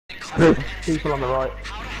People on the right.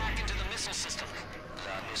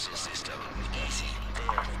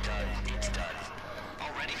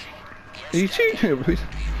 Are you cheating? We've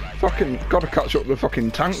fucking got to catch up with the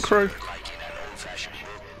fucking tank crew.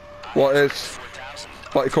 What is?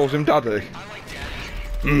 Like he calls him Daddy.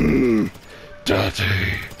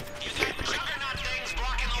 Daddy.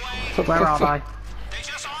 Where are they?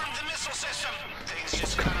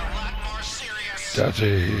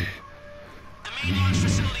 Daddy.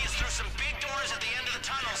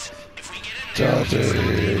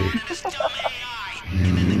 Daddy.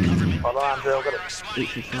 Hold on, Andrew, I've got it. Eat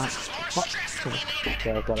some snacks. What?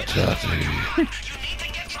 Yeah, I've got it. Daddy.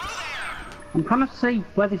 I'm trying to see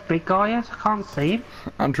where this big guy is. I can't see him.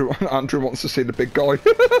 Andrew wants to see the big guy.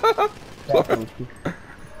 You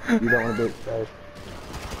don't want to be exposed.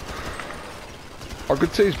 I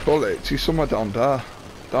could see his bullets. He's somewhere down there.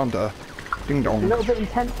 Down there. Ding dong. A little bit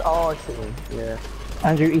intense. Oh, I see. Yeah.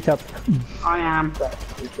 Andrew, eat up. I am.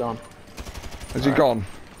 He's gone. Has he gone?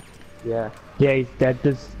 Yeah. Yeah, he's dead.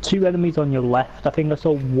 There's 2 enemies on your left. I think I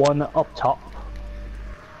saw 1 up top.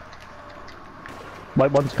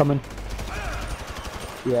 Wait, one's coming.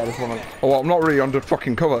 Yeah, there's one on. Oh, well, I'm not really under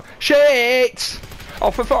fucking cover. Shit!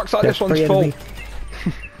 Oh, for fuck's sake, There's this one's 3 full. enemies.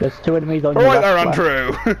 There's 2 enemies on your Alright left. there,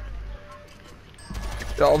 Andrew!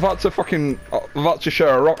 I've had to fucking... I've had to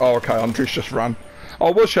share a rock... Oh, okay, Andrew's just ran.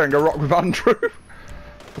 I was sharing a rock with Andrew.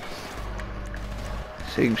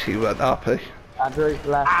 Seems he weren't happy. Andrew,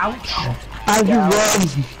 left. Ouch! Andrew, run!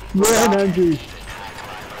 Run, Andrew!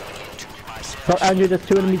 So, Andrew, there's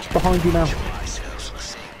 2 enemies behind you now.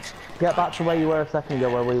 Get back to where you were a second ago,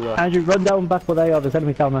 where we were. Andrew, run down back where they are. There's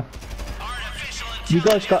enemies down there. You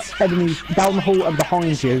guys got enemies down the hall and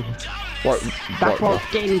behind you. What? That's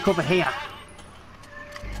what's getting in cover here.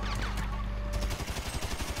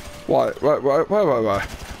 Wait. Where?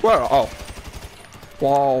 Oh.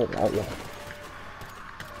 Wow.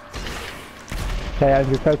 Okay,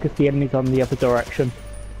 Andrew, focus the enemies on the other direction.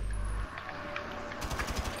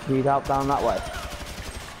 Lead out down that way.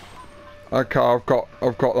 Okay, I've got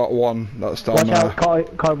that one that's down Watch there.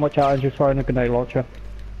 out, Kyle, watch out, Andrew's throwing a grenade launcher.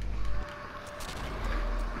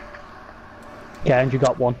 Okay, Andrew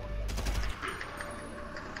got one.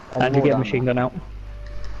 Andrew, get a machine gun out.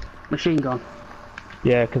 Machine gun.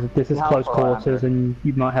 Yeah, because this is How close far, quarters and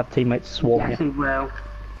you might have teammates swarm Yes, you. he will.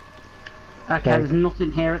 Okay, Okay. there's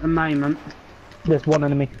nothing here at the moment. There's 1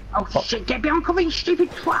 enemy. Oh shit, get behind cover, you stupid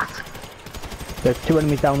twat! There's 2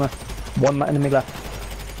 enemies down there. 1 enemy left.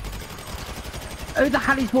 Who the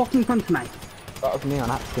hell is walking in front of me? That was me on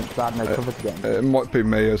accident because I had no cover to get in. It might be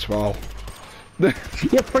me as well. You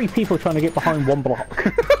have 3 people trying to get behind 1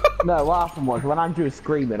 block. No, what happened was when Andrew was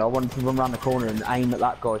screaming, I wanted to run around the corner and aim at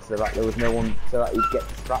that guy so that there was no one, so that he'd get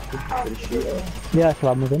distracted for the shooter. Yeah, so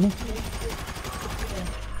I'm within it.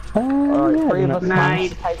 Alright, Yeah, 3 of us Nice.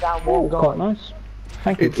 managed to take down 1 guy. quite nice.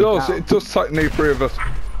 Thank you. It does take near 3 of us.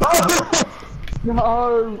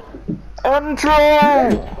 No! Andrew!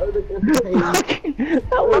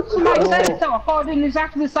 What's the make sense though? I fired in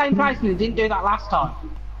exactly the same place and it didn't do that last time.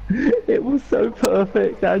 It was so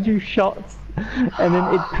perfect. Andrew shot, and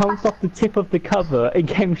then it bounced off the tip of the cover and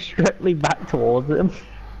came straightly back towards him.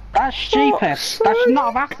 That's stupid. That should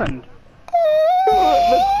not have happened.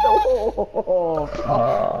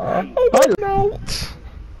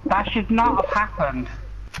 That should not have happened.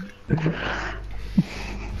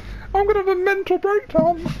 I'm gonna have a mental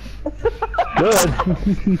breakdown. Good.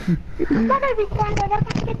 Not every time I'm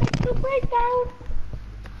having a mental breakdown.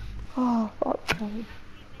 Oh, fuck's sake.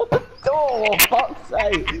 Oh, fuck's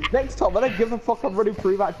sake. Next time, I don't give a fuck, I'm running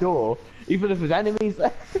through that door. Even if there's enemies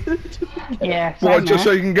there. Yeah, Well, same just so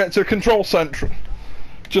there. you can get to control central.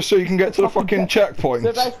 Just so you can get to the fucking checkpoint.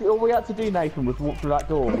 So basically, all we had to do, Nathan, was walk through that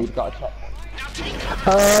door and we'd got a check.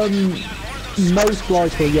 Most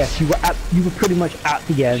likely, yes. You were pretty much at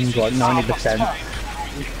the end, like 90%.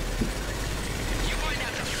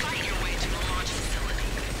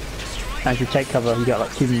 Andrew, take cover. You got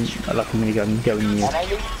like a minigun going in you. And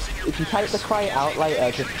Amy, if you take the crate out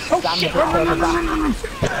later, just stand a bit further back.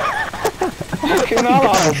 Fucking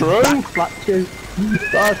hell, Andrew! Slap you.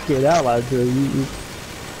 Fucking hell, Andrew.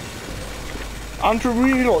 Andrew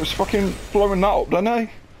really likes fucking blowing that up, doesn't he?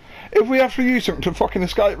 If we have to use something to fucking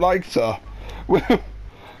escape later,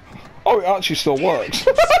 oh, it actually still works.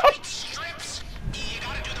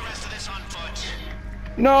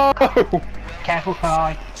 No! Careful,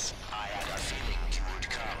 Kai.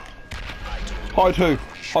 Hide who?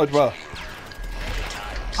 Hide where?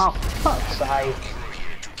 Oh, fuck's sake.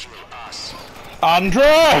 Andrew!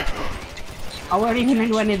 I wasn't even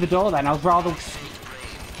anywhere near the door then, I was rather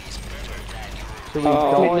Do we in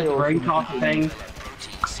die the or room type of thing.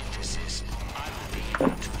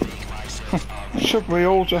 should we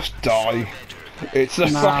all just die? It's a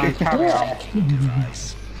fucking... carry on.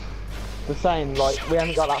 The same, like, we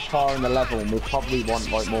haven't got that far in the level and we probably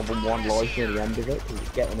want, like, more than one life near the end of it, because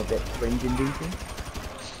it's getting a bit cringe-inducing.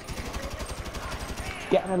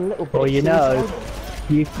 Getting a little bit... Well, you know,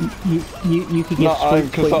 you could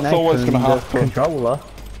get because that's always going to happen. Controller.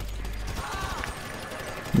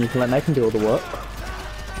 You can let Nathan do all the work.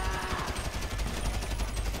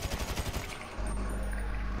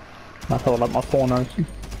 That's all like my pornos.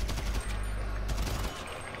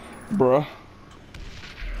 Bruh.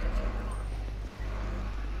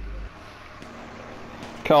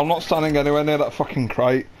 Okay, I'm not standing anywhere near that fucking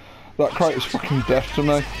crate. That crate is fucking death to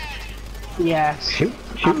me. Yeah. Shoot.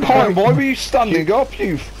 Kyle, why were you standing up,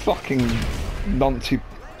 you fucking nonty...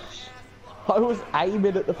 I was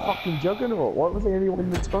aiming at the fucking juggernaut. Why was there anyone in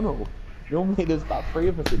the tunnel? Normally there's about 3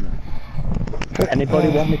 of us in there. Anybody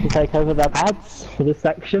want me to take over that ads for this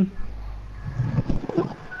section?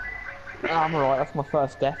 I'm alright, that's my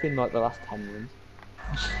first death in like the last 10 rooms.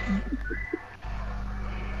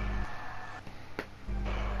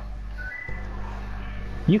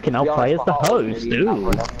 You can outplay as the host, dude. I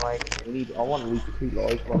want at least 2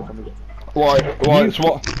 lives by the time we get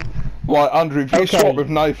Why, Andrew, if you swap with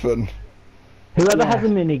Nathan... Whoever has a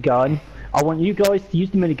minigun, I want you guys to use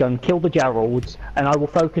the minigun, kill the Geralds, and I will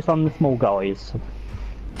focus on the small guys.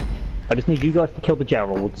 I just need you guys to kill the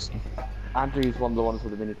Geralds. Andrew's one of the ones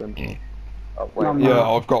with the minigun. Oh, Yeah,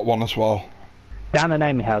 I've got one as well. Dan and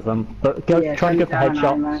Amy has them, but try and go for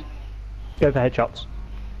headshots. Go for headshots.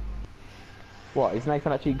 What, is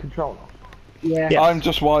Nathan actually in control? Yeah. I'm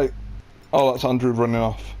just white. Oh, that's Andrew running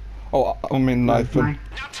off. Oh, I mean Nathan.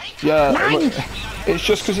 Yeah, it's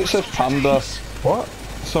just because it says panda. What?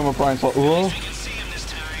 So my brain's like, whoa.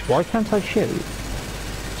 Why can't I shoot?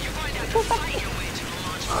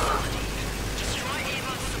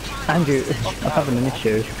 Andrew, I'm having an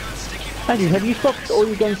issue. Andrew, have you swapped all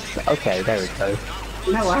your guns? Okay, there we go.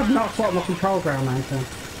 No, I have not swapped my control ground, Nathan.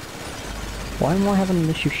 Why am I having an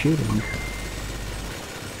issue shooting?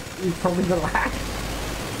 It's probably the lag.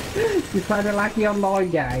 You played a laggy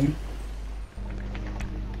online game.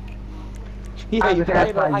 Yeah, you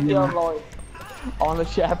played play like online. On a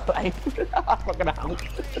share plane. Fucking hell.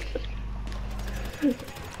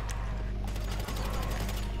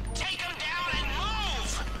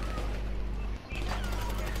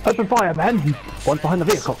 Open fire, man! One behind the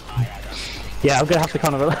vehicle. Yeah, I'm gonna have to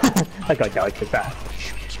kind of... That guy died too fast.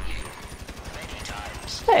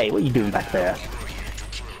 Hey, what are you doing back there?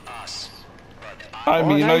 I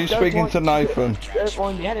mean, you know you're speaking to Nathan. Don't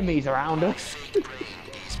mind the enemies around us.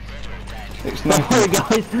 It's Don't Nathan. worry,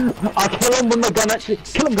 guys! I'll kill him with my gun, actually!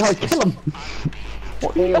 Kill him, guys, kill him!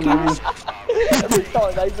 Every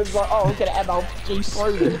time Nathan's like, oh, I'm gonna MLG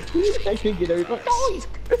through them. They think you know, he's like, guys!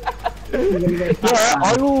 Yeah,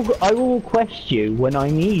 I will request you when I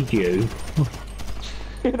need you.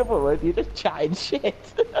 In other words, you're just chatting shit.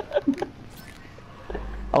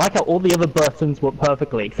 I like how all the other buttons work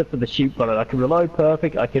perfectly, except for the shoot button. I can reload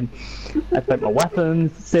perfect, I can activate my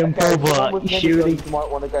weapons, simple, Okay, but shooting... You might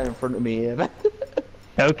want to go in front of me here.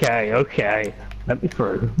 Okay. Let me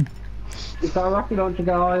through. It's our rocket launcher,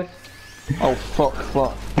 guys. Oh, fuck.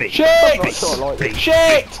 Shit!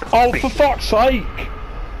 Shit! Oh, for fuck's sake!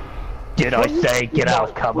 Did I say get out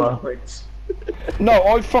of cover? No,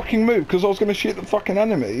 I fucking moved because I was going to shoot the fucking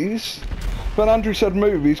enemies. But Andrew said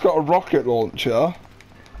move, he's got a rocket launcher.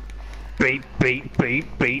 Beep. But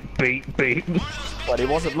he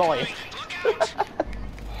wasn't lying.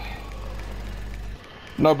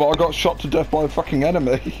 No, but I got shot to death by a fucking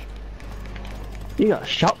enemy. You got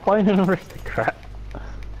shot by an aristocrat.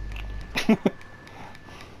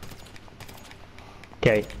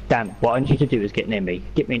 Okay, Dan, what I need you to do is get near me.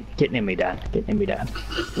 Get near me, Dan. Get near me, Dan.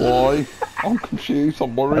 Why? I'm confused,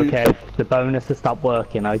 I'm worried. Okay, the bonus has stopped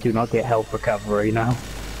working. I do not get health recovery now.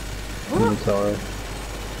 I'm sorry.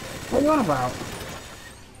 What are you on about?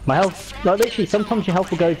 My health, like literally, sometimes your health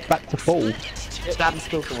will go back to full. Dan's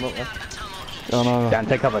still coming up there. Oh no. Dan,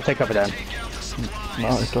 take cover, Dan.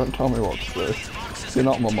 No, don't tell me what to do. You're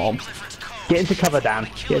not my mom. Get into cover, Dan.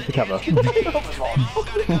 Get into cover. You're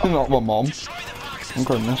not my mom. I'm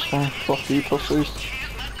going this way. Fuck you, pussies.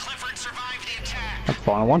 That's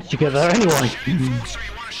fine, I wanted to get there anyway.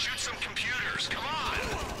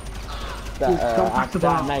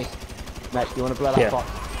 Mate, you want to blow that box?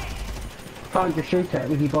 Can't just shoot it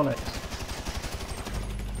with your bullets.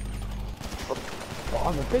 Oh,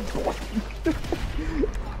 I'm a big boy.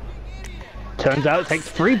 Turns out it takes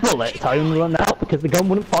 3 bullets. I only run out because the gun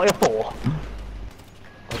wouldn't fire 4.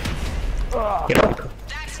 Get over.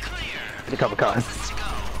 Get a cover car.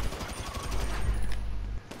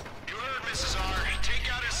 You heard Mrs. R.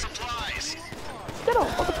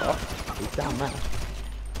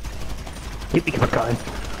 Keep me going.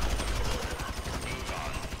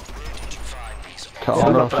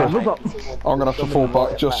 Okay, I'm gonna have to fall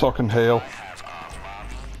back just so I can heal.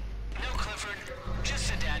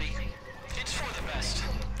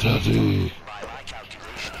 Daddy.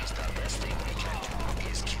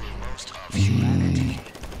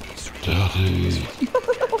 Daddy.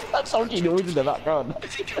 That sounded noise in the background.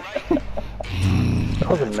 That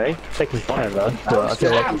wasn't me. Taking fire though. But I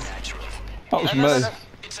feel like That was me.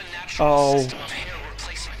 Oh.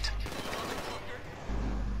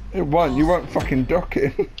 It won't. You weren't fucking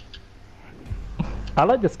ducking. I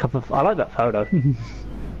like this cover. I like that photo.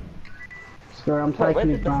 Sorry, I'm Where taking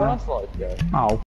did it the back. first light go? Oh.